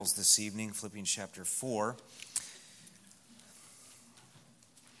This evening, Philippians chapter 4.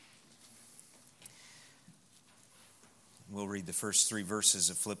 We'll read the first three verses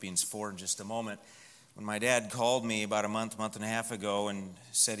of Philippians 4 in just a moment. When my dad called me about a month and a half ago and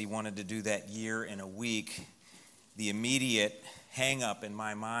said he wanted to do that year in a week, the immediate hang-up in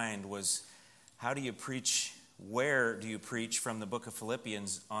my mind was, how do you preach, where do you preach from the book of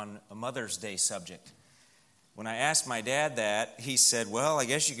Philippians on a Mother's Day subject? When I asked my dad that, he said, well, I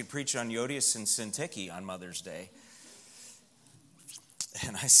guess you could preach on Euodias and Syntyche on Mother's Day.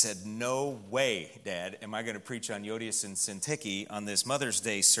 And I said, no way, Dad, am I going to preach on Euodias and Syntyche on this Mother's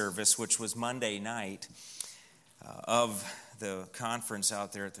Day service, which was Monday night of the conference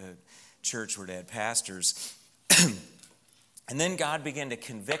out there at the church where Dad pastors. And then God began to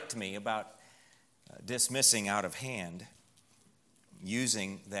convict me about dismissing out of hand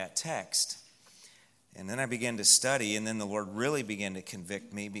using that text. And then I began to study, and then the Lord really began to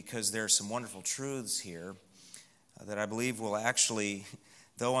convict me because there are some wonderful truths here that I believe will actually,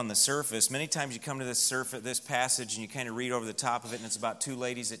 though on the surface, many times you come to this passage and you kind of read over the top of it, and it's about two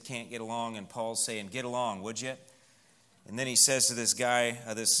ladies that can't get along, and Paul's saying, get along, would you? And then he says to this guy,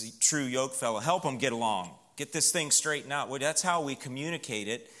 this true yoke fellow, help them get along. Get this thing straightened out. Well, that's how we communicate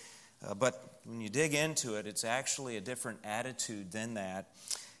it, but when you dig into it, it's actually a different attitude than that.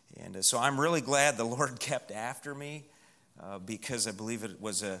 And so I'm really glad the Lord kept after me because I believe it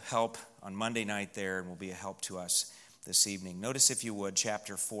was a help on Monday night there and will be a help to us this evening. Notice, if you would,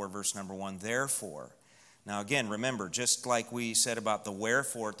 chapter 4, verse number 1, therefore. Now again, remember, just like we said about the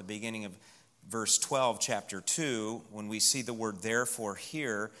wherefore at the beginning of verse 12, chapter 2, when we see the word therefore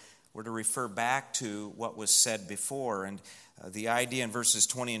here, we're to refer back to what was said before. And the idea in verses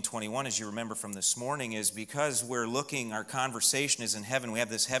 20 and 21, as you remember from this morning, is because we're looking, our conversation is in heaven. We have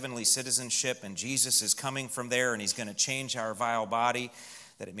this heavenly citizenship, and Jesus is coming from there, and he's going to change our vile body,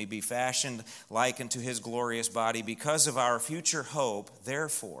 that it may be fashioned like unto his glorious body. Because of our future hope,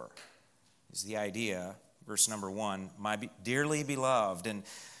 therefore, is the idea, verse number 1, my dearly beloved and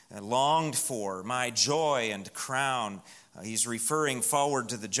longed for, my joy and crown. He's referring forward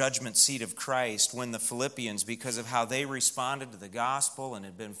to the judgment seat of Christ when the Philippians, because of how they responded to the gospel and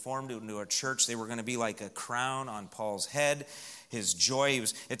had been formed into a church, they were going to be like a crown on Paul's head. His joy,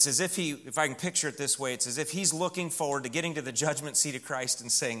 it's as if if I can picture it this way, it's as if he's looking forward to getting to the judgment seat of Christ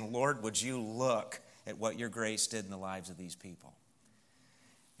and saying, Lord, would you look at what your grace did in the lives of these people?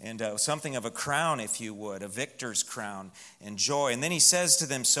 And something of a crown, if you would, a victor's crown and joy. And then he says to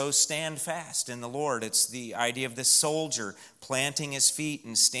them, so stand fast in the Lord. It's the idea of the soldier planting his feet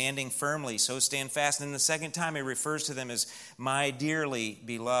and standing firmly. So stand fast. And then the second time he refers to them as my dearly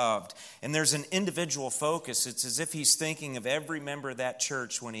beloved. And there's an individual focus. It's as if he's thinking of every member of that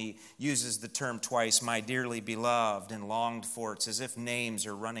church when he uses the term twice, my dearly beloved and longed for. It's as if names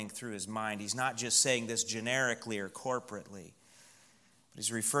are running through his mind. He's not just saying this generically or corporately. But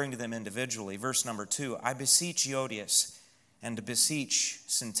he's referring to them individually. Verse number 2, I beseech Euodias and beseech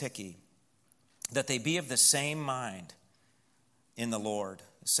Syntyche that they be of the same mind in the Lord,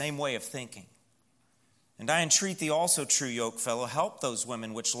 the same way of thinking. And I entreat thee also, true yoke fellow, help those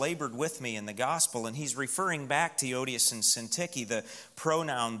women which labored with me in the gospel. And he's referring back to Euodias and Syntyche. The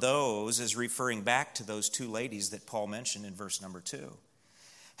pronoun those is referring back to those two ladies that Paul mentioned in verse number 2.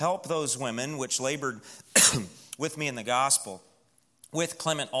 Help those women which labored with me in the gospel, with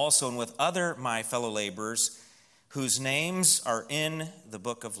Clement also, and with other my fellow laborers, whose names are in the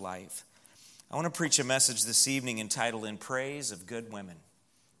book of life. I want to preach a message this evening entitled, In Praise of Good Women.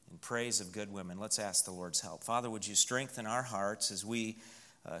 In Praise of Good Women. Let's ask the Lord's help. Father, would you strengthen our hearts as we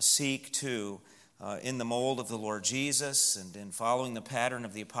seek to, in the mold of the Lord Jesus and in following the pattern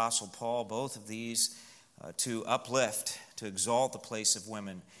of the Apostle Paul, both of these, to uplift, to exalt the place of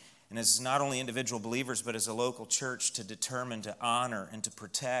women. And as not only individual believers, but as a local church, to determine to honor and to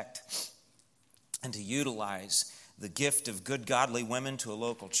protect and to utilize the gift of good, godly women to a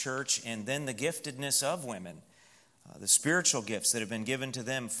local church, and then the giftedness of women, the spiritual gifts that have been given to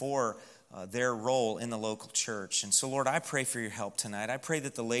them for their role in the local church. And so, Lord, I pray for your help tonight. I pray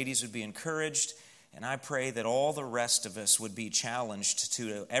that the ladies would be encouraged, and I pray that all the rest of us would be challenged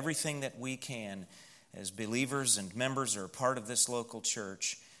to everything that we can as believers and members or a part of this local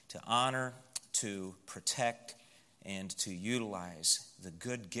church, to honor, to protect, and to utilize the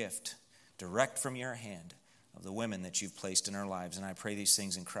good gift direct from your hand of the women that you've placed in our lives. And I pray these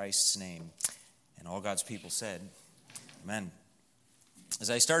things in Christ's name. And all God's people said, amen. As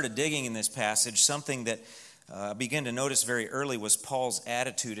I started digging in this passage, something that I began to notice very early was Paul's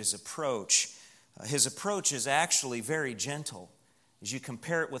attitude, his approach. His approach is actually very gentle. As you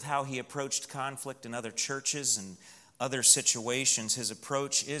compare it with how he approached conflict in other churches and other situations, his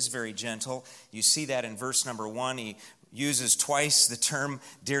approach is very gentle. You see that in verse number 1. He uses twice the term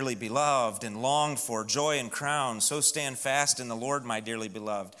dearly beloved and longed for, joy and crown. So stand fast in the Lord, my dearly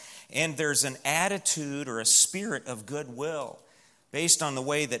beloved. And there's an attitude or a spirit of goodwill. Based on the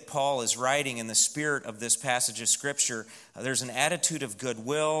way that Paul is writing in the spirit of this passage of Scripture, there's an attitude of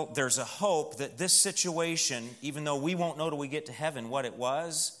goodwill. There's a hope that this situation, even though we won't know till we get to heaven what it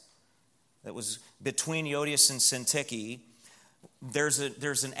was, that was between Euodias and Syntyche, there's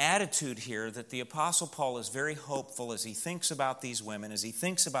an attitude here that the Apostle Paul is very hopeful as he thinks about these women, as he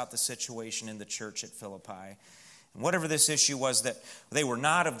thinks about the situation in the church at Philippi. And whatever this issue was, that they were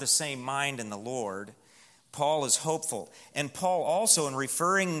not of the same mind in the Lord, Paul is hopeful. And Paul also, in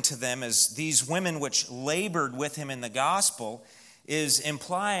referring to them as these women which labored with him in the gospel, is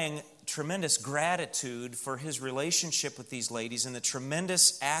implying tremendous gratitude for his relationship with these ladies and the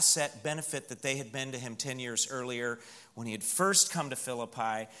tremendous asset benefit that they had been to him 10 years earlier when he had first come to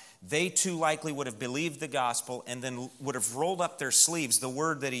Philippi. They too likely would have believed the gospel and then would have rolled up their sleeves. The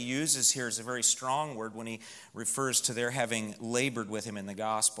word that he uses here is a very strong word when he refers to their having labored with him in the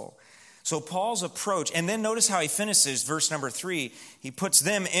gospel. So Paul's approach, and then notice how he finishes verse number 3. He puts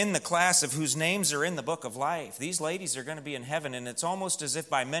them in the class of whose names are in the book of life. These ladies are going to be in heaven, and it's almost as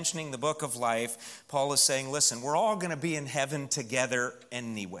if by mentioning the book of life, Paul is saying, listen, we're all going to be in heaven together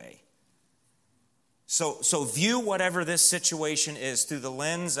anyway. So view whatever this situation is through the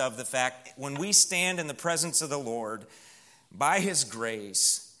lens of the fact when we stand in the presence of the Lord, by His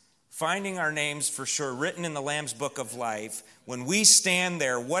grace, finding our names for sure written in the Lamb's book of life, when we stand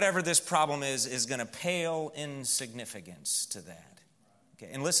there, whatever this problem is going to pale in significance to that.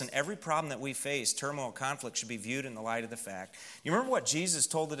 Okay? And listen, every problem that we face, turmoil, conflict, should be viewed in the light of the fact. You remember what Jesus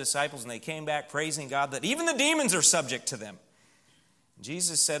told the disciples when they came back praising God, that even the demons are subject to them.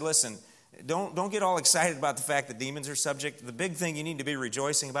 Jesus said, listen, don't get all excited about the fact that demons are subject. The big thing you need to be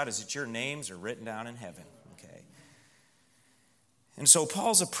rejoicing about is that your names are written down in heaven. And so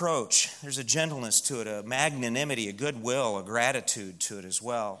Paul's approach, there's a gentleness to it, a magnanimity, a goodwill, a gratitude to it as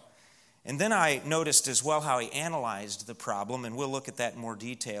well. And then I noticed as well how he analyzed the problem, and we'll look at that in more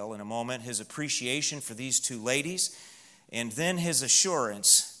detail in a moment, his appreciation for these two ladies, and then his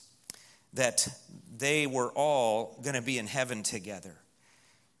assurance that they were all going to be in heaven together.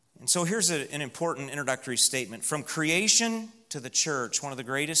 And so here's an important introductory statement. From creation to the church, one of the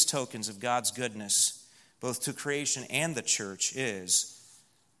greatest tokens of God's goodness, both to creation and the church, is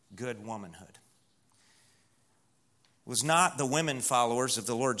good womanhood. It was not the women followers of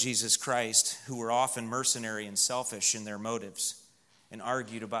the Lord Jesus Christ who were often mercenary and selfish in their motives and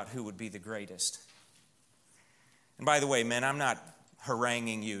argued about who would be the greatest. And by the way, men, I'm not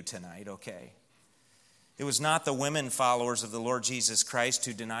haranguing you tonight, okay? It was not the women followers of the Lord Jesus Christ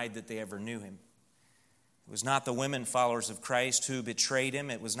who denied that they ever knew Him. It was not the women followers of Christ who betrayed Him.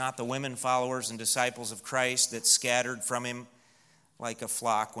 It was not the women followers and disciples of Christ that scattered from Him like a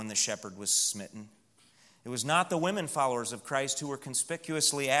flock when the shepherd was smitten. It was not the women followers of Christ who were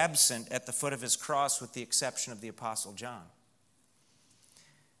conspicuously absent at the foot of His cross with the exception of the Apostle John.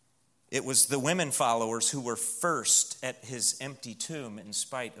 It was the women followers who were first at His empty tomb in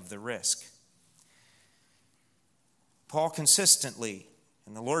spite of the risk. Paul consistently,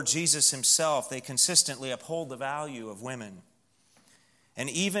 and the Lord Jesus Himself, they consistently uphold the value of women. And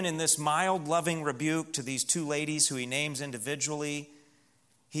even in this mild, loving rebuke to these two ladies who He names individually,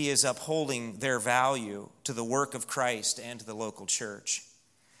 He is upholding their value to the work of Christ and to the local church.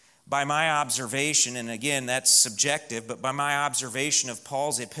 By my observation, and again, that's subjective, but by my observation of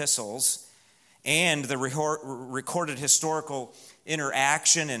Paul's epistles and the recorded historical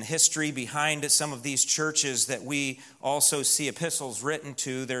interaction and history behind some of these churches that we also see epistles written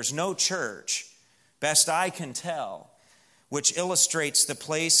to, there's no church, best I can tell, which illustrates the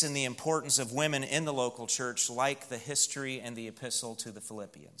place and the importance of women in the local church like the history and the epistle to the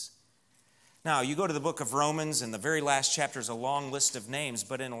Philippians. Now, you go to the book of Romans, and the very last chapter is a long list of names,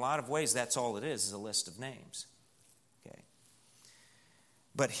 but in a lot of ways, that's all it is a list of names. Okay.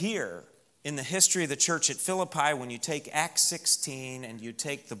 But here, in the history of the church at Philippi, when you take Acts 16 and you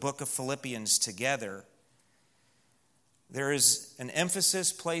take the book of Philippians together, there is an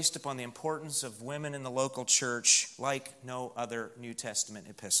emphasis placed upon the importance of women in the local church like no other New Testament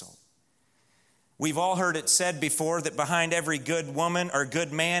epistle. We've all heard it said before that behind every good woman or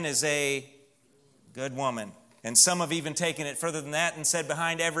good man is a good woman. And some have even taken it further than that and said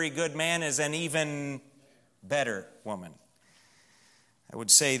behind every good man is an even better woman. I would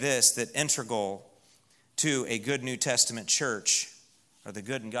say this, that integral to a good New Testament church are the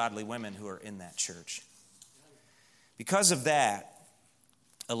good and godly women who are in that church. Because of that,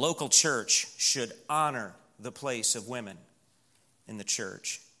 a local church should honor the place of women in the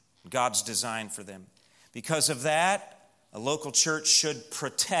church, God's design for them. Because of that, a local church should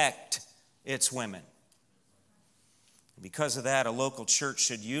protect its women. Because of that, a local church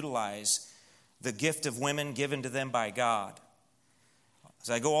should utilize the gift of women given to them by God. As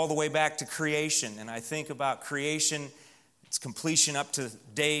I go all the way back to creation, and I think about creation, its completion up to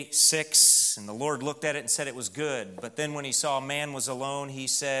day 6, and the Lord looked at it and said it was good. But then when he saw man was alone, he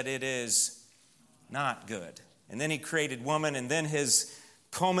said it is not good. And then he created woman, and then his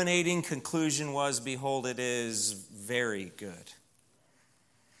culminating conclusion was, behold, it is very good.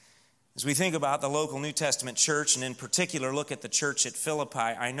 As we think about the local New Testament church, and in particular look at the church at Philippi,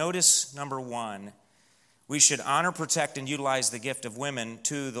 I notice, number one, we should honor, protect, and utilize the gift of women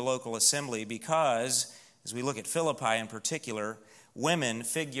to the local assembly because, as we look at Philippi in particular, women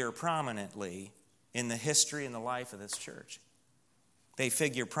figure prominently in the history and the life of this church. They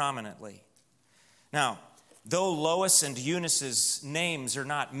figure prominently. Now, though Lois and Eunice's names are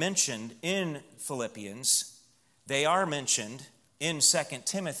not mentioned in Philippians, they are mentioned in 2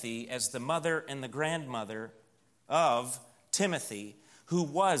 Timothy as the mother and the grandmother of Timothy, who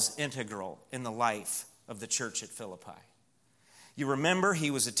was integral in the life of the church at Philippi. You remember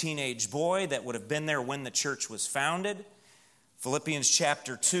he was a teenage boy that would have been there when the church was founded. Philippians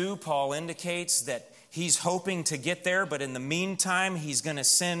chapter 2, Paul indicates that he's hoping to get there, but in the meantime, he's going to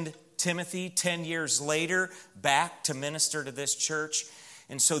send Timothy 10 years later back to minister to this church.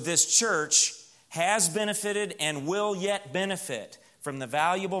 And so this church has benefited and will yet benefit from the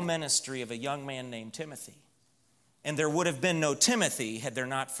valuable ministry of a young man named Timothy. And there would have been no Timothy had there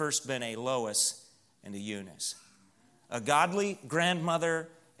not first been a Lois and a Eunice. A godly grandmother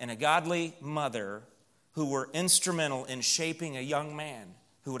and a godly mother who were instrumental in shaping a young man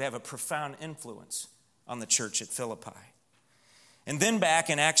who would have a profound influence on the church at Philippi. And then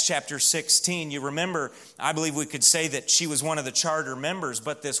back in Acts chapter 16, you remember, I believe we could say that she was one of the charter members,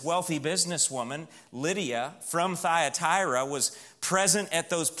 but this wealthy businesswoman, Lydia from Thyatira, was present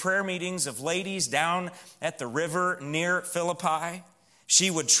at those prayer meetings of ladies down at the river near Philippi. She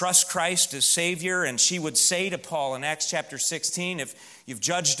would trust Christ as Savior, and she would say to Paul in Acts chapter 16, if you've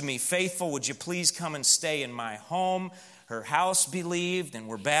judged me faithful, would you please come and stay in my home? Her house believed and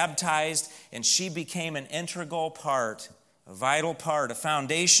were baptized, and she became an integral part, a vital part, a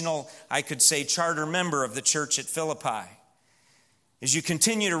foundational, I could say, charter member of the church at Philippi. As you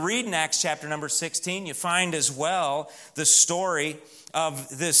continue to read in Acts chapter number 16, you find as well the story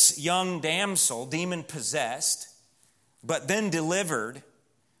of this young damsel, demon-possessed, but then delivered,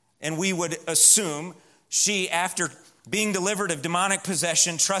 and we would assume she, after being delivered of demonic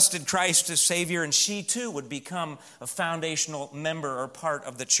possession, trusted Christ as Savior, and she too would become a foundational member or part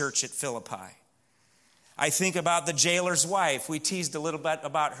of the church at Philippi. I think about the jailer's wife. We teased a little bit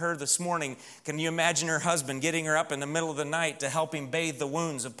about her this morning. Can you imagine her husband getting her up in the middle of the night to help him bathe the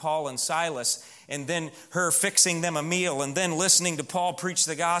wounds of Paul and Silas, and then her fixing them a meal, and then listening to Paul preach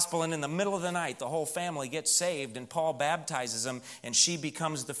the gospel, and in the middle of the night, the whole family gets saved, and Paul baptizes them, and she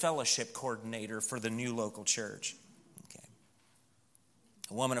becomes the fellowship coordinator for the new local church. Okay.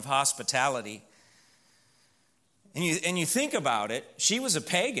 A woman of hospitality. And you think about it, she was a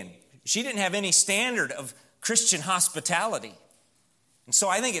pagan. She didn't have any standard of Christian hospitality. And so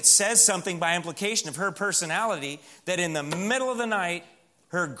I think it says something by implication of her personality that in the middle of the night,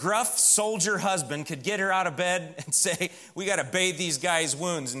 her gruff soldier husband could get her out of bed and say, we got to bathe these guys'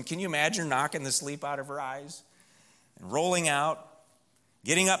 wounds. And can you imagine knocking the sleep out of her eyes and rolling out,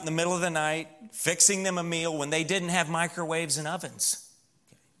 getting up in the middle of the night, fixing them a meal when they didn't have microwaves and ovens?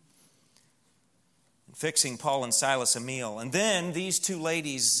 Fixing Paul and Silas a meal. And then these two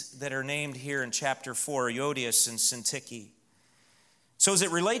ladies that are named here in chapter 4, Euodias and Syntyche. So as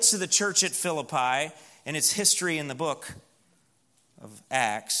it relates to the church at Philippi and its history in the book of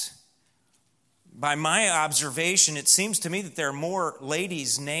Acts, by my observation, it seems to me that there are more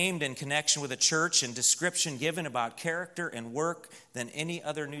ladies named in connection with a church and description given about character and work than any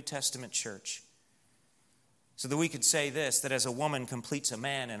other New Testament church. So that we could say this, that as a woman completes a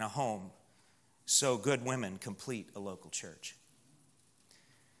man in a home, so good women complete a local church.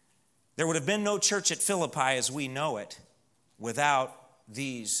 There would have been no church at Philippi as we know it without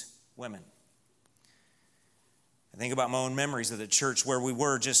these women. I think about my own memories of the church where we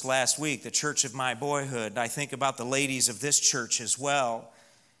were just last week, the church of my boyhood. I think about the ladies of this church as well,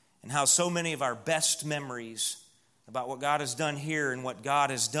 and how so many of our best memories about what God has done here and what God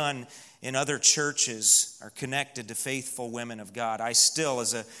has done in other churches are connected to faithful women of God. I still,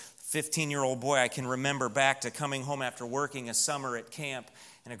 as a 15-year-old boy, I can remember back to coming home after working a summer at camp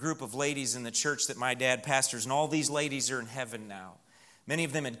and a group of ladies in the church that my dad pastors, and all these ladies are in heaven now. Many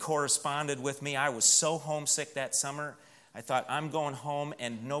of them had corresponded with me. I was so homesick that summer. I thought, I'm going home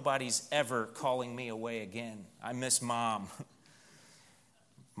and nobody's ever calling me away again. I miss Mom.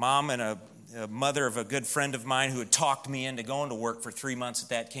 Mom and a mother of a good friend of mine who had talked me into going to work for 3 months at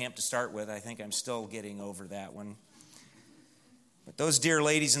that camp to start with. I think I'm still getting over that one. But those dear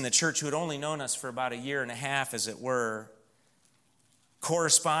ladies in the church who had only known us for about a year and a half, as it were,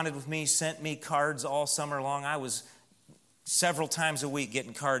 corresponded with me, sent me cards all summer long. I was several times a week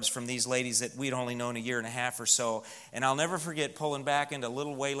getting cards from these ladies that we'd only known a year and a half or so. And I'll never forget pulling back into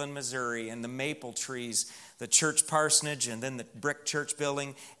Little Wayland, Missouri, and the maple trees, the church parsonage, and then the brick church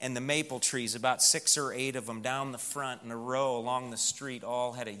building, and the maple trees, about 6 or 8 of them down the front in a row along the street,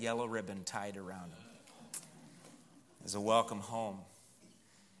 all had a yellow ribbon tied around them as a welcome home.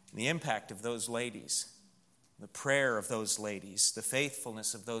 And the impact of those ladies, the prayer of those ladies, the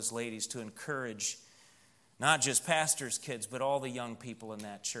faithfulness of those ladies to encourage not just pastors' kids, but all the young people in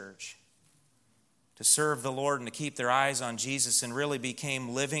that church to serve the Lord and to keep their eyes on Jesus, and really became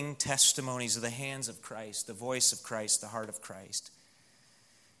living testimonies of the hands of Christ, the voice of Christ, the heart of Christ.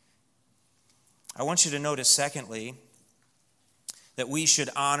 I want you to notice, secondly, that we should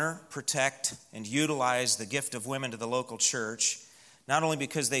honor, protect, and utilize the gift of women to the local church, not only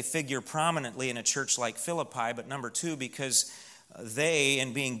because they figure prominently in a church like Philippi, but number 2, because they,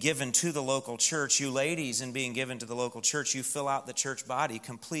 in being given to the local church, you ladies, in being given to the local church, you fill out the church body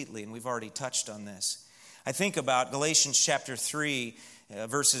completely, and we've already touched on this. I think about Galatians chapter 3,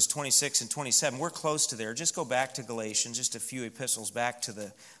 verses 26 and 27. We're close to there. Just go back to Galatians, just a few epistles back to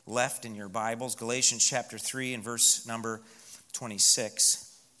the left in your Bibles. Galatians chapter 3 and verse number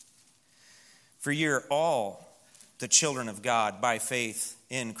 26. For ye are all the children of God by faith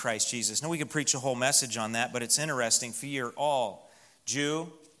in Christ Jesus. Now, we could preach a whole message on that, but it's interesting. For ye are all,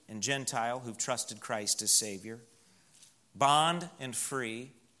 Jew and Gentile, who've trusted Christ as Savior, bond and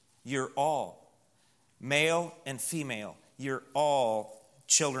free, you're all, male and female, you're all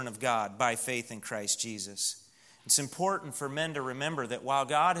children of God by faith in Christ Jesus. It's important for men to remember that while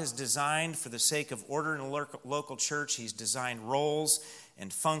God has designed, for the sake of order in a local church, He's designed roles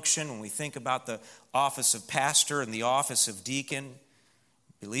and function. When we think about the office of pastor and the office of deacon,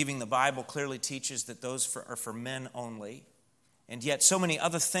 believing the Bible clearly teaches that those are for men only. And yet so many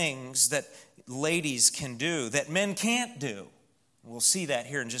other things that ladies can do that men can't do. We'll see that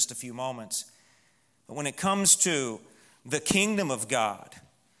here in just a few moments. But when it comes to the kingdom of God,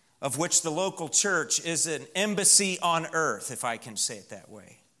 of which the local church is an embassy on earth, if I can say it that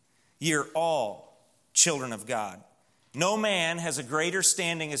way, you're all children of God. No man has a greater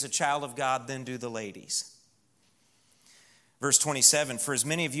standing as a child of God than do the ladies. Verse 27, for as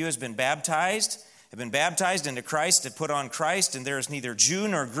many of you as have been baptized into Christ, have put on Christ, and there is neither Jew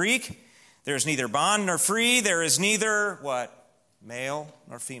nor Greek, there is neither bond nor free, there is neither, what? Male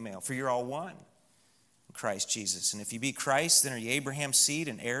nor female, for you're all one in Christ Jesus. And if you be Christ, then are ye Abraham's seed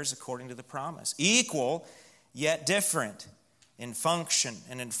and heirs according to the promise. Equal, yet different in function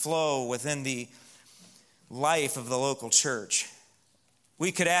and in flow within the life of the local church.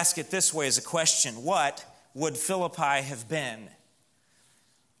 We could ask it this way as a question: what would Philippi have been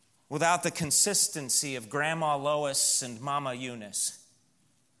without the consistency of Grandma Lois and Mama Eunice?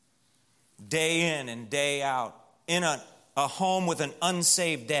 Day in and day out, in a home with an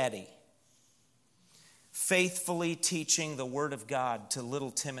unsaved daddy, faithfully teaching the Word of God to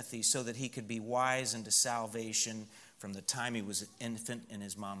little Timothy so that he could be wise unto salvation from the time he was an infant in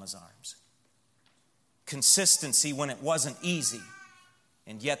his mama's arms. Consistency when it wasn't easy,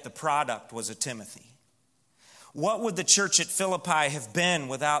 and yet the product was a Timothy. What would the church at Philippi have been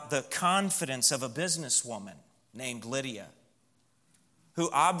without the confidence of a businesswoman named Lydia, who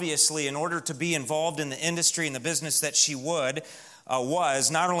obviously, in order to be involved in the industry and the business that she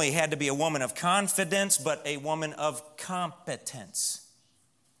was, not only had to be a woman of confidence, but a woman of competence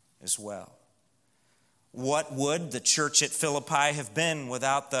as well. What would the church at Philippi have been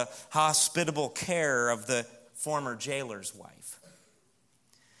without the hospitable care of the former jailer's wife?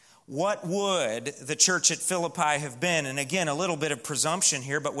 What would the church at Philippi have been? And again, a little bit of presumption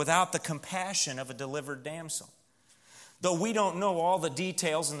here, but without the compassion of a delivered damsel. Though we don't know all the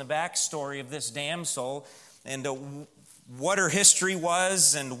details and the backstory of this damsel and what her history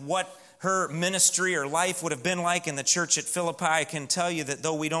was and what her ministry or life would have been like in the church at Philippi, I can tell you that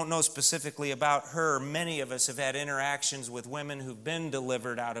though we don't know specifically about her, many of us have had interactions with women who've been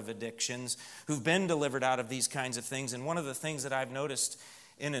delivered out of addictions, who've been delivered out of these kinds of things. And one of the things that I've noticed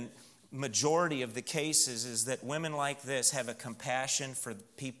in a majority of the cases is that women like this have a compassion for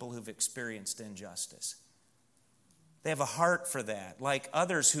people who've experienced injustice. They have a heart for that, like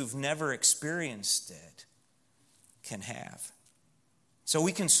others who've never experienced it can have. So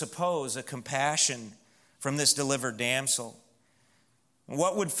we can suppose a compassion from this delivered damsel.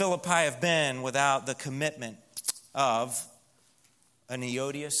 What would Philippi have been without the commitment of a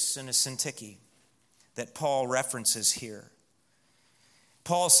Euodias and a Syntyche that Paul references here?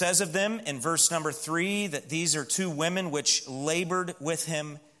 Paul says of them in verse number 3 that these are two women which labored with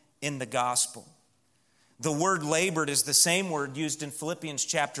him in the gospel. The word labored is the same word used in Philippians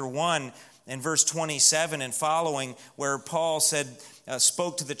chapter 1 and verse 27 and following, where Paul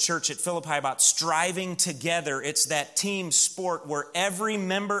spoke to the church at Philippi about striving together. It's that team sport where every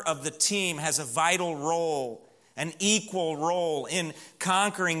member of the team has a vital role, an equal role in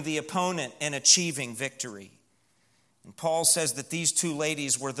conquering the opponent and achieving victory. And Paul says that these two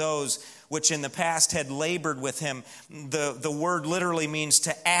ladies were those which in the past had labored with him. The word literally means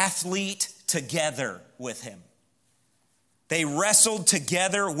to athlete together with him. They wrestled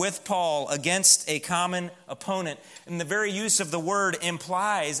together with Paul against a common opponent. And the very use of the word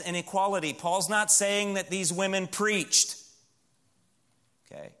implies an equality. Paul's not saying that these women preached.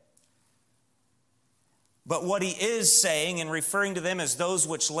 Okay. But what he is saying and referring to them as those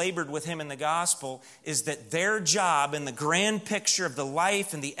which labored with him in the gospel is that their job in the grand picture of the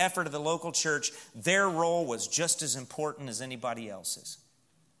life and the effort of the local church, their role was just as important as anybody else's.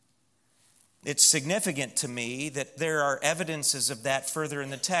 It's significant to me that there are evidences of that further in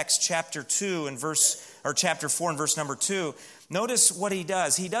the text. Chapter 4 and verse number 2. Notice what he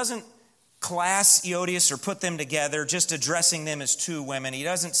does. He doesn't class Euodias or put them together, just addressing them as two women. He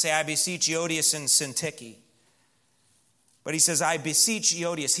doesn't say, I beseech Euodias and Syntyche. But he says, I beseech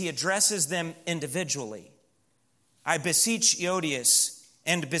Euodias. He addresses them individually. I beseech Euodias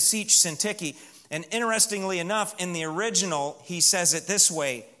and beseech Syntyche. And interestingly enough, in the original, he says it this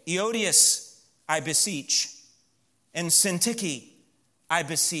way, Euodias, I beseech, and Syntyche, I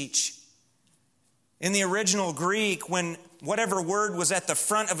beseech. In the original Greek, when whatever word was at the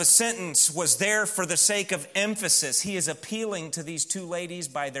front of a sentence was there for the sake of emphasis, he is appealing to these two ladies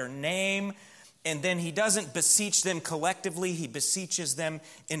by their name, and then he doesn't beseech them collectively, he beseeches them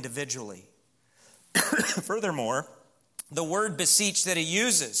individually. Furthermore, the word beseech that he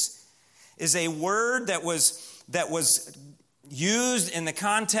uses is a word that was used in the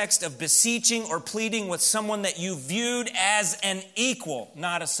context of beseeching or pleading with someone that you viewed as an equal,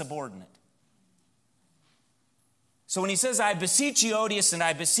 not a subordinate. So when he says, I beseech Euodias and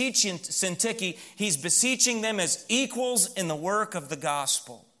I beseech Syntyche, he's beseeching them as equals in the work of the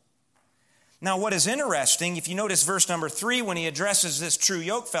gospel. Now, what is interesting, if you notice verse number 3, when he addresses this true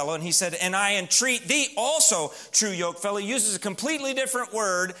yokefellow, and he said, and I entreat thee also, true yokefellow, he uses a completely different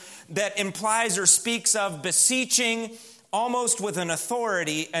word that implies or speaks of beseeching almost with an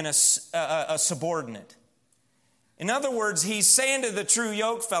authority and a subordinate. In other words, he's saying to the true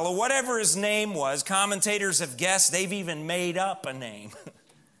yokefellow, whatever his name was, commentators have guessed, they've even made up a name.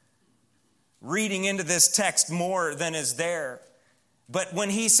 Reading into this text more than is there. But when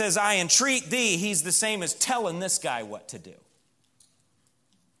he says, I entreat thee, he's the same as telling this guy what to do.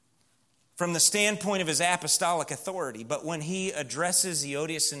 From the standpoint of his apostolic authority. But when he addresses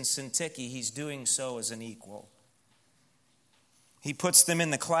Euodias and Syntyche, he's doing so as an equal. He puts them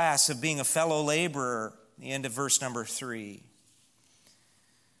in the class of being a fellow laborer, the end of verse number 3.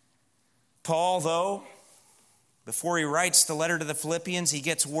 Paul, though, before he writes the letter to the Philippians, he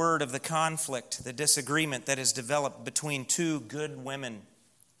gets word of the conflict, the disagreement that has developed between two good women.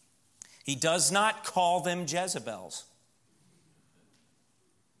 He does not call them Jezebels.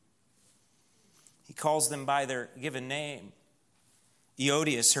 He calls them by their given name.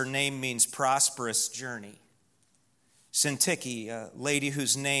 Euodias, her name means prosperous journey. Syntyche, a lady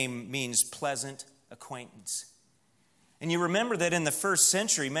whose name means pleasant acquaintance. And you remember that in the first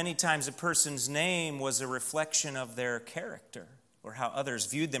century, many times a person's name was a reflection of their character or how others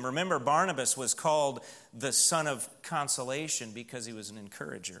viewed them. Remember, Barnabas was called the son of consolation because he was an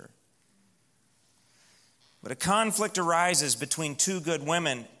encourager. But a conflict arises between two good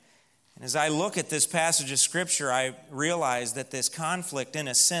women. And as I look at this passage of Scripture, I realize that this conflict, in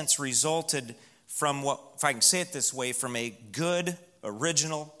a sense, resulted from what, if I can say it this way, from a good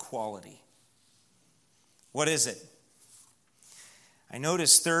original quality. What is it? I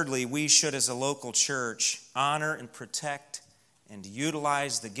notice, thirdly, we should, as a local church, honor and protect and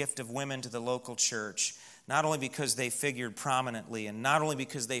utilize the gift of women to the local church, not only because they figured prominently and not only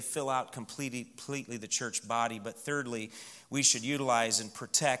because they fill out completely the church body, but thirdly, we should utilize and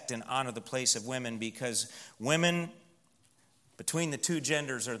protect and honor the place of women because women between the two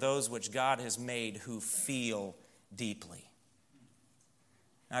genders are those which God has made who feel deeply.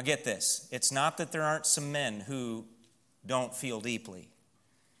 Now get this. It's not that there aren't some men who don't feel deeply.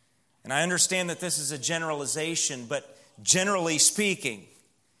 And I understand that this is a generalization, but Generally speaking,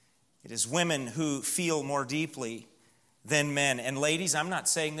 it is women who feel more deeply than men. And ladies, I'm not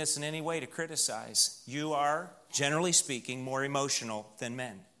saying this in any way to criticize. You are, generally speaking, more emotional than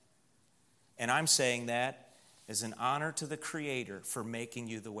men. And I'm saying that as an honor to the Creator for making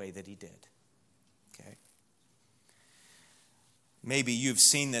you the way that He did. Okay? Maybe you've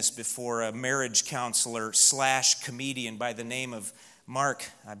seen this before. A marriage counselor / comedian by the name of Mark,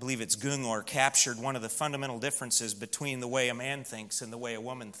 I believe it's Gungor, captured one of the fundamental differences between the way a man thinks and the way a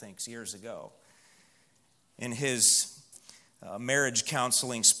woman thinks years ago. In his marriage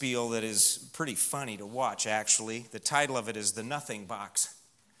counseling spiel that is pretty funny to watch, actually. The title of it is The Nothing Box.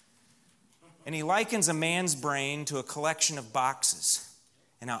 And he likens a man's brain to a collection of boxes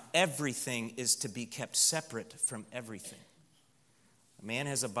and how everything is to be kept separate from everything. A man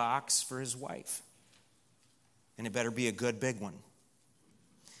has a box for his wife, and it better be a good big one.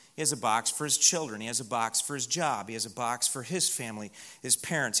 He has a box for his children. He has a box for his job. He has a box for his family, his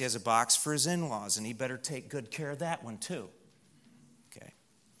parents. He has a box for his in-laws, and he better take good care of that one too. Okay.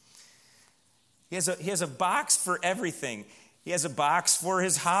 He has a box for everything. He has a box for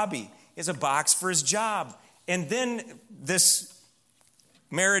his hobby. He has a box for his job. And then this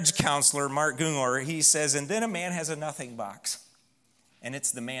marriage counselor, Mark Gungor, he says, and then a man has a nothing box. And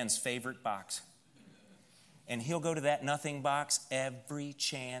it's the man's favorite box. And he'll go to that nothing box every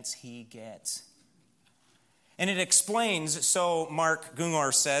chance he gets. And it explains, so Mark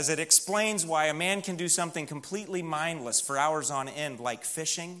Gungor says, it explains why a man can do something completely mindless for hours on end, like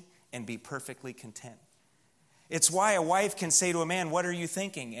fishing, and be perfectly content. It's why a wife can say to a man, what are you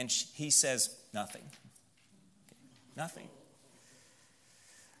thinking? And he says, nothing. Nothing.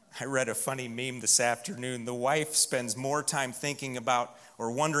 I read a funny meme this afternoon. The wife spends more time thinking about or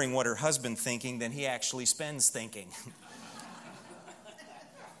wondering what her husband's thinking than he actually spends thinking.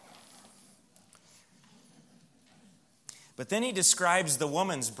 But then he describes the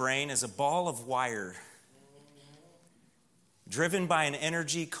woman's brain as a ball of wire, driven by an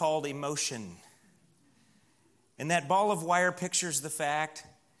energy called emotion. And that ball of wire pictures the fact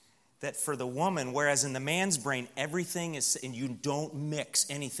that for the woman, whereas in the man's brain, everything is, and you don't mix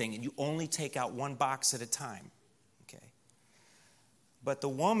anything, and you only take out one box at a time. Okay. But the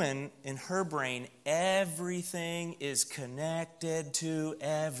woman, in her brain, everything is connected to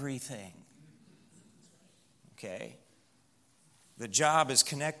everything. Okay. The job is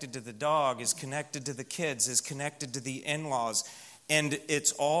connected to the dog, is connected to the kids, is connected to the in-laws. And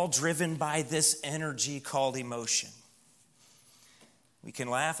it's all driven by this energy called emotion. We can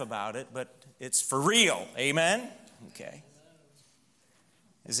laugh about it, but it's for real. Amen? Okay.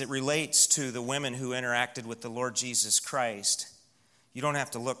 As it relates to the women who interacted with the Lord Jesus Christ, you don't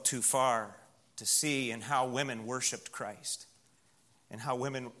have to look too far to see in how women worshiped Christ and how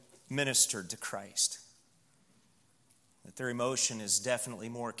women ministered to Christ. That their emotion is definitely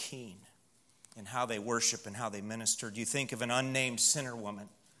more keen in how they worship and how they ministered. You think of an unnamed sinner woman,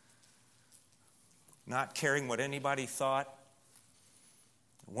 not caring what anybody thought,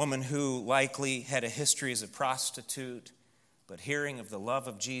 a woman who likely had a history as a prostitute, but hearing of the love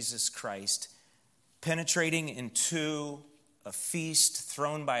of Jesus Christ, penetrating into a feast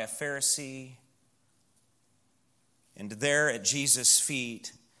thrown by a Pharisee, and there at Jesus'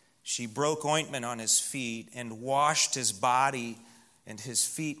 feet, she broke ointment on his feet and washed his body and his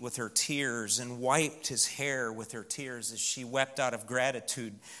feet with her tears and wiped his hair with her tears as she wept out of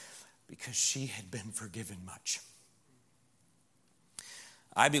gratitude because she had been forgiven much.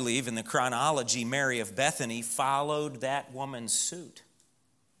 I believe in the chronology, Mary of Bethany followed that woman's suit.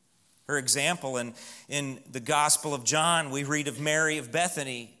 Her example, in the Gospel of John, we read of Mary of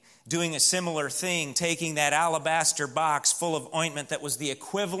Bethany doing a similar thing, taking that alabaster box full of ointment that was the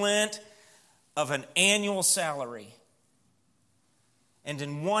equivalent of an annual salary, and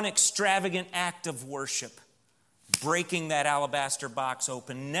in one extravagant act of worship, breaking that alabaster box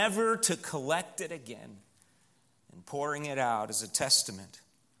open, never to collect it again, and pouring it out as a testament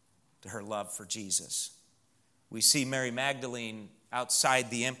to her love for Jesus. We see Mary Magdalene outside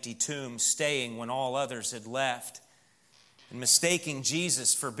the empty tomb, staying when all others had left, and mistaking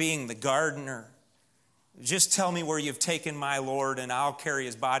Jesus for being the gardener. Just tell me where you've taken my Lord and I'll carry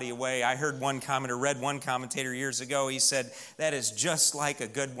his body away. I read one commentator years ago, he said, that is just like a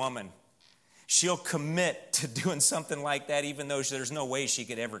good woman. She'll commit to doing something like that even though there's no way she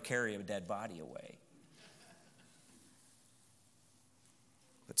could ever carry a dead body away.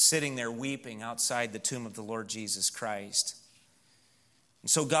 But sitting there weeping outside the tomb of the Lord Jesus Christ. And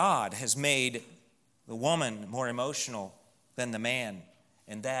so God has made the woman more emotional than the man,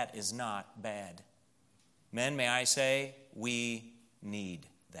 and that is not bad. Men, may I say, we need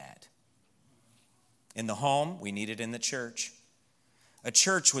that. In the home, we need it in the church. A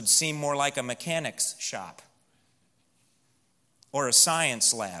church would seem more like a mechanic's shop or a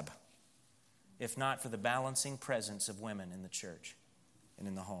science lab, if not for the balancing presence of women in the church and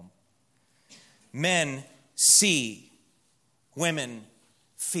in the home. Men see, women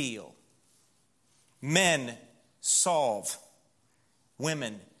feel. Men solve,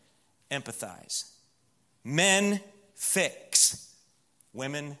 women empathize. Men fix,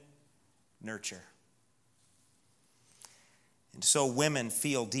 women nurture. And so women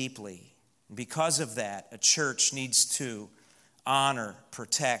feel deeply. Because of that, a church needs to honor,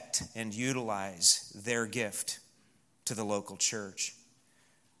 protect, and utilize their gift to the local church.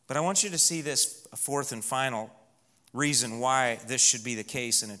 But I want you to see this fourth and final reason why this should be the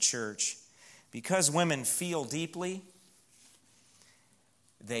case in a church. Because women feel deeply,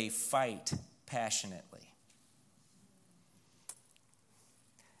 they fight passionately.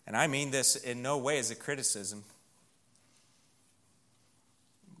 And I mean this in no way as a criticism.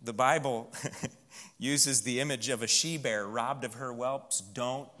 The Bible uses the image of a she-bear robbed of her whelps.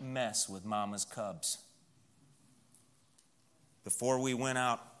 Don't mess with mama's cubs. Before we went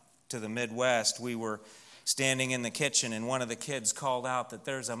out to the Midwest, we were standing in the kitchen, and one of the kids called out that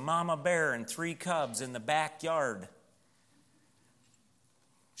there's a mama bear and 3 cubs in the backyard.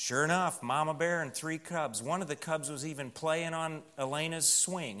 Sure enough, mama bear and 3 cubs. One of the cubs was even playing on Elena's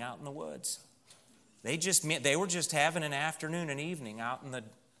swing out in the woods. They were just having an afternoon and evening out in the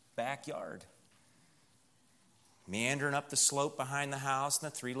backyard. Meandering up the slope behind the house,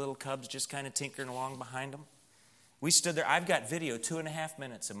 and the 3 little cubs just kind of tinkering along behind them. We stood there. I've got video, 2.5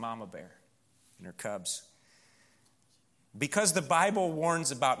 minutes of mama bear and her cubs. Because the Bible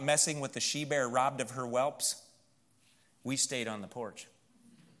warns about messing with the she-bear robbed of her whelps, we stayed on the porch.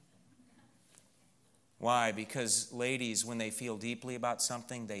 Why? Because ladies, when they feel deeply about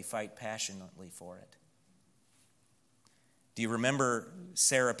something, they fight passionately for it. Do you remember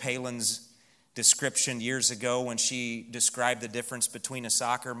Sarah Palin's description years ago when she described the difference between a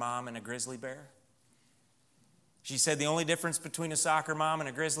soccer mom and a grizzly bear? She said the only difference between a soccer mom and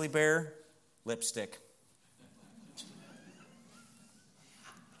a grizzly bear, lipstick.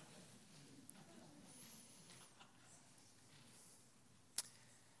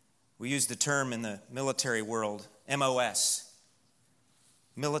 We use the term in the military world, MOS,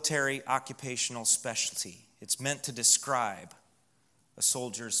 military occupational specialty. It's meant to describe a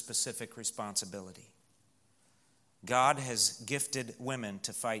soldier's specific responsibility. God has gifted women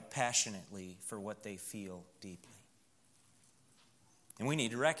to fight passionately for what they feel deeply. And we need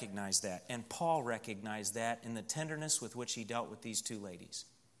to recognize that. And Paul recognized that in the tenderness with which he dealt with these 2 ladies.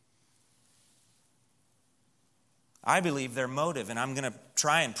 I believe their motive, and I'm going to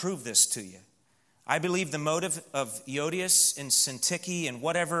try and prove this to you. I believe the motive of Euodias and Syntyche and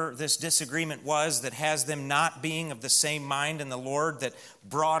whatever this disagreement was that has them not being of the same mind in the Lord that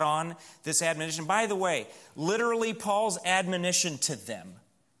brought on this admonition. By the way, literally Paul's admonition to them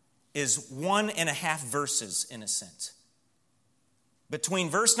is 1.5 verses in a sense.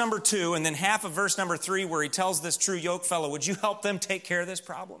 Between verse number 2 and then half of verse number 3 where he tells this true yoke fellow, would you help them take care of this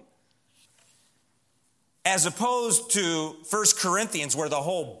problem? As opposed to 1 Corinthians where the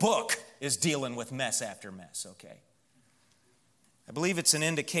whole book is dealing with mess after mess, okay? I believe it's an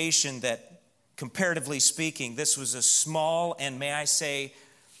indication that, comparatively speaking, this was a small and, may I say,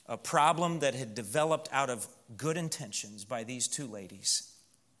 a problem that had developed out of good intentions by these 2 ladies.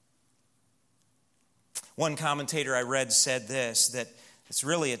 One commentator I read said this, that it's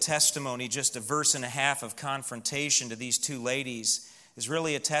really a testimony, just a verse and a half of confrontation to these 2 ladies is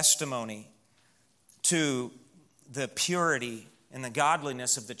really a testimony to the purity and the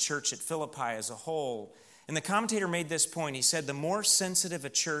godliness of the church at Philippi as a whole. And the commentator made this point. He said, the more sensitive a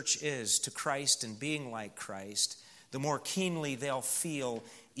church is to Christ and being like Christ, the more keenly they'll feel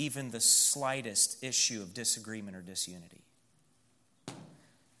even the slightest issue of disagreement or disunity.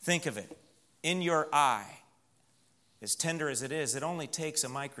 Think of it. In your eye, as tender as it is, it only takes a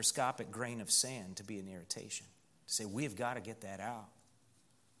microscopic grain of sand to be an irritation. To say, we've got to get that out.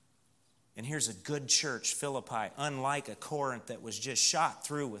 And here's a good church, Philippi, unlike a Corinth that was just shot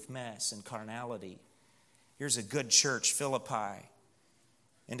through with mess and carnality. Here's a good church, Philippi.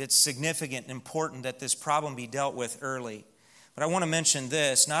 And it's significant and important that this problem be dealt with early. But I want to mention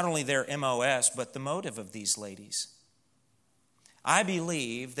this, not only their MOS, but the motive of these ladies. I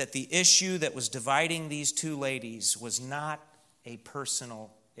believe that the issue that was dividing these 2 ladies was not a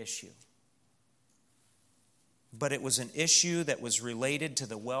personal issue. But it was an issue that was related to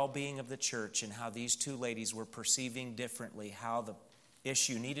the well-being of the church and how these 2 ladies were perceiving differently how the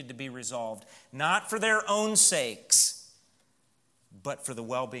issue needed to be resolved, not for their own sakes, but for the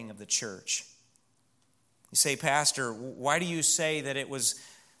well-being of the church. You say, Pastor, why do you say that it was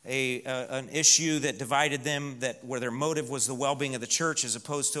an issue that divided them, where their motive was the well-being of the church as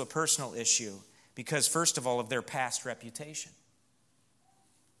opposed to a personal issue? Because, first of all, of their past reputation.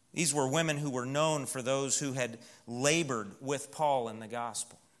 These were women who were known for those who had labored with Paul in the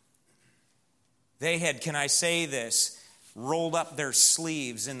gospel. They had, can I say this, rolled up their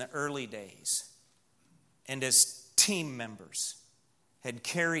sleeves in the early days, and as team members had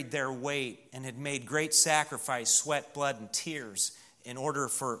carried their weight and had made great sacrifice, sweat, blood, and tears in order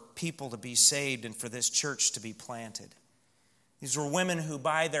for people to be saved and for this church to be planted. These were women who,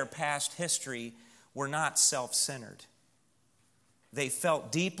 by their past history, were not self-centered. They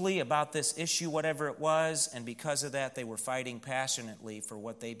felt deeply about this issue, whatever it was, and because of that, they were fighting passionately for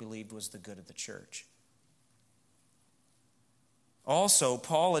what they believed was the good of the church. Also,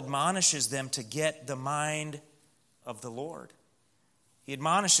 Paul admonishes them to get the mind of the Lord. He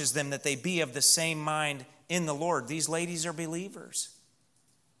admonishes them that they be of the same mind in the Lord. These ladies are believers.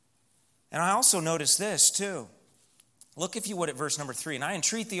 And I also notice this too. Look, if you would, at verse number 3. And I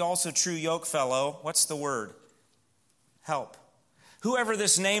entreat thee also, true yokefellow. What's the word? Help. Whoever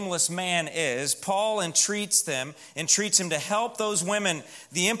this nameless man is, Paul entreats him to help those women.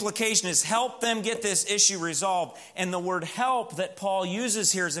 The implication is help them get this issue resolved. And the word help that Paul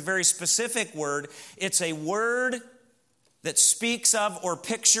uses here is a very specific word. It's a word that speaks of or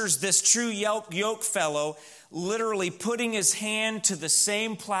pictures this true yoke fellow literally putting his hand to the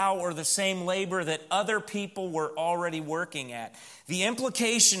same plow or the same labor that other people were already working at. The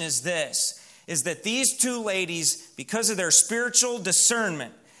implication is this, is that these two ladies, because of their spiritual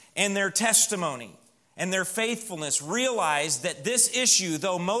discernment and their testimony and their faithfulness, realized that this issue,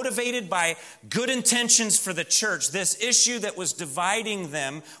 though motivated by good intentions for the church, this issue that was dividing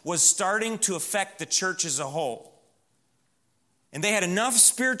them was starting to affect the church as a whole. And they had enough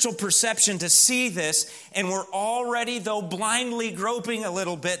spiritual perception to see this, and were already, though blindly groping a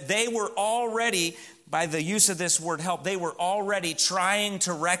little bit, they were already, by the use of this word help, they were already trying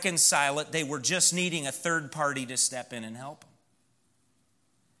to reconcile it. They were just needing a third party to step in and help them.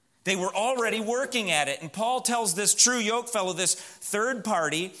 They were already working at it. And Paul tells this true yoke fellow, this third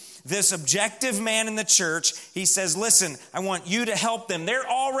party, this objective man in the church, he says, listen, I want you to help them. They're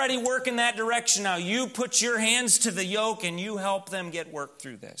already working that direction now. You put your hands to the yoke and you help them get work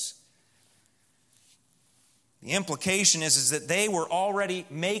through this. The implication is that they were already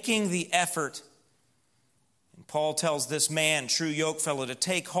making the effort. And Paul tells this man, true yoke fellow, to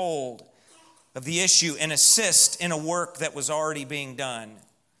take hold of the issue and assist in a work that was already being done.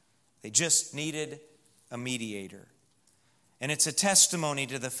 They just needed a mediator. And it's a testimony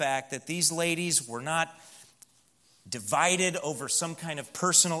to the fact that these ladies were not divided over some kind of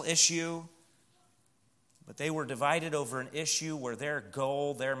personal issue, but they were divided over an issue where their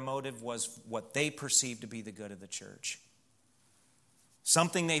goal, their motive was what they perceived to be the good of the church.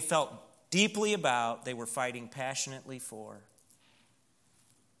 Something they felt deeply about, they were fighting passionately for.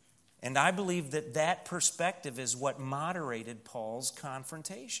 And I believe that that perspective is what moderated Paul's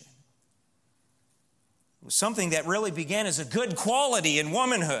confrontation. It was something that really began as a good quality in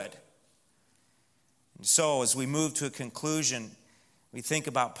womanhood. And so as we move to a conclusion, we think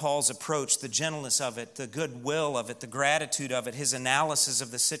about Paul's approach, the gentleness of it, the goodwill of it, the gratitude of it, his analysis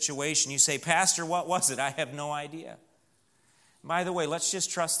of the situation. You say, Pastor, what was it? I have no idea. By the way, let's just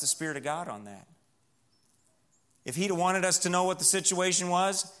trust the Spirit of God on that. If he'd have wanted us to know what the situation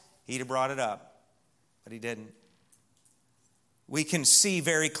was, he'd have brought it up. But he didn't. We can see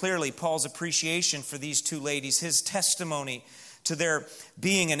very clearly Paul's appreciation for these two ladies, his testimony to their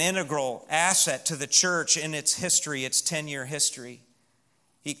being an integral asset to the church in its history, its 10-year history.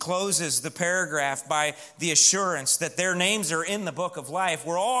 He closes the paragraph by the assurance that their names are in the book of life.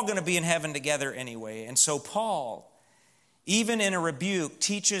 We're all going to be in heaven together anyway. And so Paul, even in a rebuke,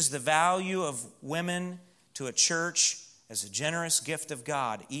 teaches the value of women to a church as a generous gift of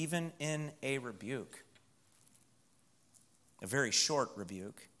God, even in a rebuke. A very short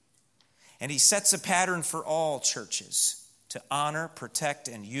rebuke. And he sets a pattern for all churches to honor, protect,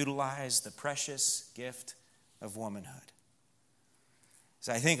 and utilize the precious gift of womanhood. As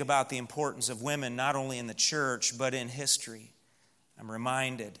I think about the importance of women, not only in the church, but in history, I'm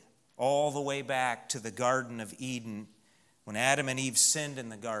reminded all the way back to the Garden of Eden, when Adam and Eve sinned in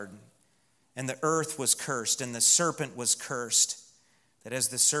the garden, and the earth was cursed, and the serpent was cursed. That as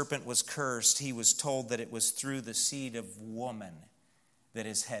the serpent was cursed, he was told that it was through the seed of woman that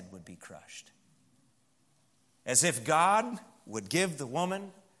his head would be crushed. As if God would give the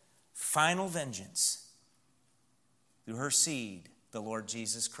woman final vengeance through her seed, the Lord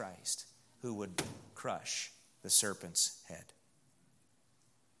Jesus Christ, who would crush the serpent's head.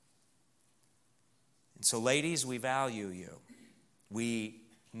 So ladies, we value you. We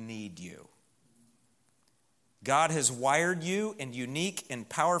need you. God has wired you in unique and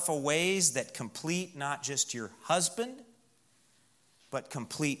powerful ways that complete not just your husband, but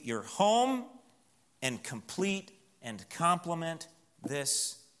complete your home and complete and complement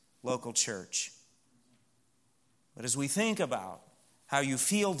this local church. But as we think about how you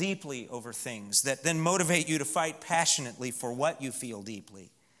feel deeply over things that then motivate you to fight passionately for what you feel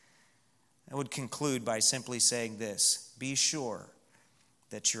deeply, I would conclude by simply saying this: be sure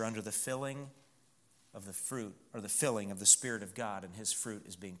that you're under the filling of the fruit, or the filling of the Spirit of God, and His fruit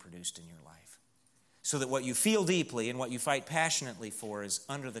is being produced in your life. So that what you feel deeply and what you fight passionately for is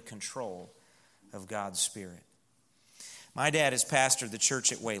under the control of God's Spirit. My dad has pastored the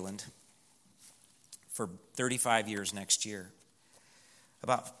church at Wayland for 35 years next year.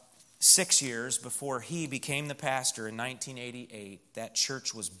 About 6 years before he became the pastor in 1988, that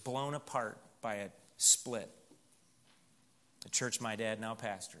church was blown apart by a split. The church my dad now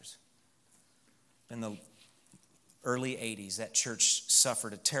pastors. In the early 80s, that church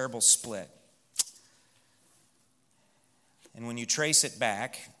suffered a terrible split. And when you trace it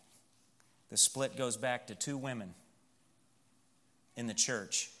back, the split goes back to 2 women in the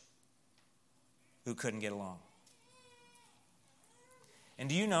church who couldn't get along. And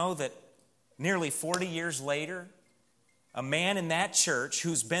do you know that nearly 40 years later, a man in that church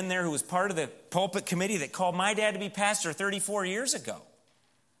who's been there, who was part of the pulpit committee that called my dad to be pastor 34 years ago,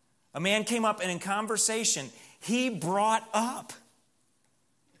 a man came up and in conversation, he brought up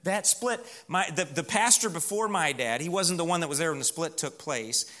that split. The pastor before my dad, he wasn't the one that was there when the split took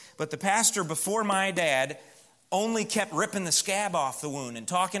place, but the pastor before my dad only kept ripping the scab off the wound and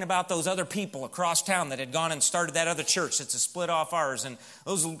talking about those other people across town that had gone and started that other church that's a split off ours, and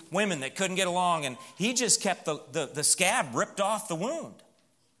those women that couldn't get along, and he just kept the scab ripped off the wound.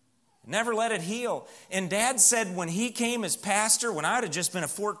 Never let it heal. And Dad said when he came as pastor, when I had just been a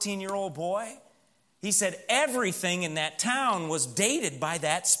 14-year-old boy, he said everything in that town was dated by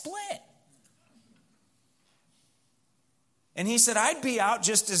that split. And he said I'd be out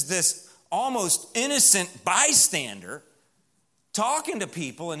just as this almost innocent bystander talking to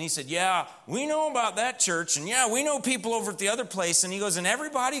people, and he said, yeah, we know about that church, and yeah, we know people over at the other place. And he goes, and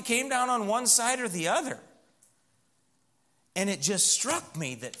everybody came down on one side or the other. And it just struck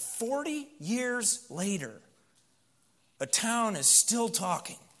me that 40 years later, a town is still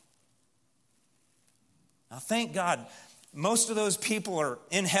talking. Now, thank God, most of those people are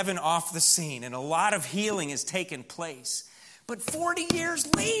in heaven off the scene, and a lot of healing has taken place. But 40 years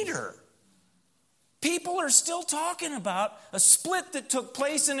later, people are still talking about a split that took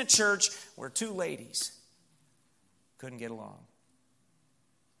place in a church where 2 ladies couldn't get along.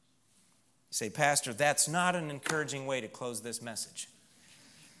 You say, Pastor, that's not an encouraging way to close this message.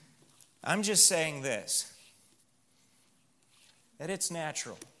 I'm just saying this, that it's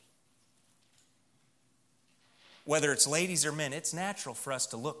natural. Whether it's ladies or men, it's natural for us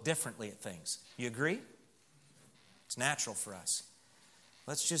to look differently at things. You agree? It's natural for us.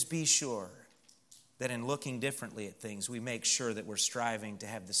 Let's just be sure that in looking differently at things, we make sure that we're striving to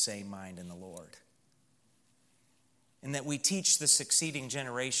have the same mind in the Lord. And that we teach the succeeding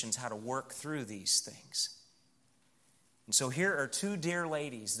generations how to work through these things. And so here are 2 dear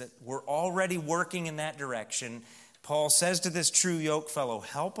ladies that were already working in that direction. Paul says to this true yoke fellow,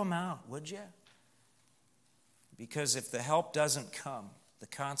 help them out, would you? Because if the help doesn't come, the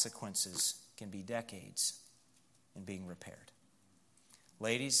consequences can be decades in being repaired.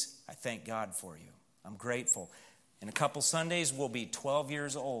 Ladies, I thank God for you. I'm grateful. In a couple Sundays, we'll be 12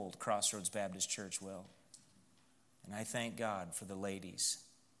 years old, Crossroads Baptist Church will. And I thank God for the ladies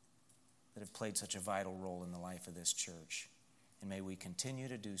that have played such a vital role in the life of this church. And may we continue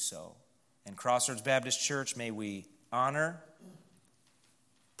to do so. And Crossroads Baptist Church, may we honor,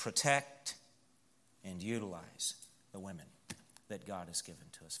 protect, and utilize the women that God has given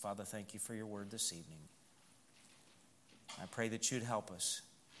to us. Father, thank you for your word this evening. I pray that you'd help us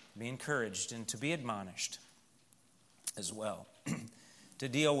be encouraged and to be admonished as well, to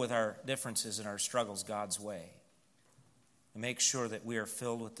deal with our differences and our struggles God's way, and make sure that we are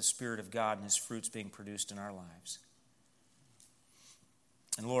filled with the Spirit of God and His fruits being produced in our lives.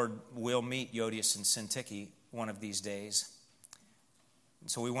 And Lord, we'll meet Yodius and Syntyche one of these days.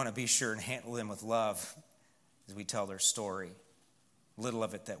 And so we want to be sure and handle them with love as we tell their story, little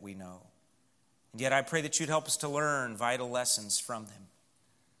of it that we know. And yet I pray that you'd help us to learn vital lessons from them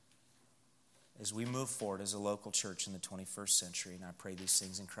as we move forward as a local church in the 21st century. And I pray these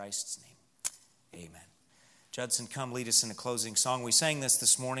things in Christ's name. Amen. Judson, come lead us in a closing song. We sang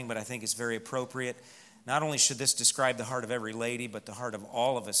this morning, but I think it's very appropriate. Not only should this describe the heart of every lady, but the heart of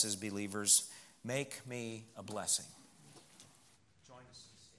all of us as believers. Make me a blessing.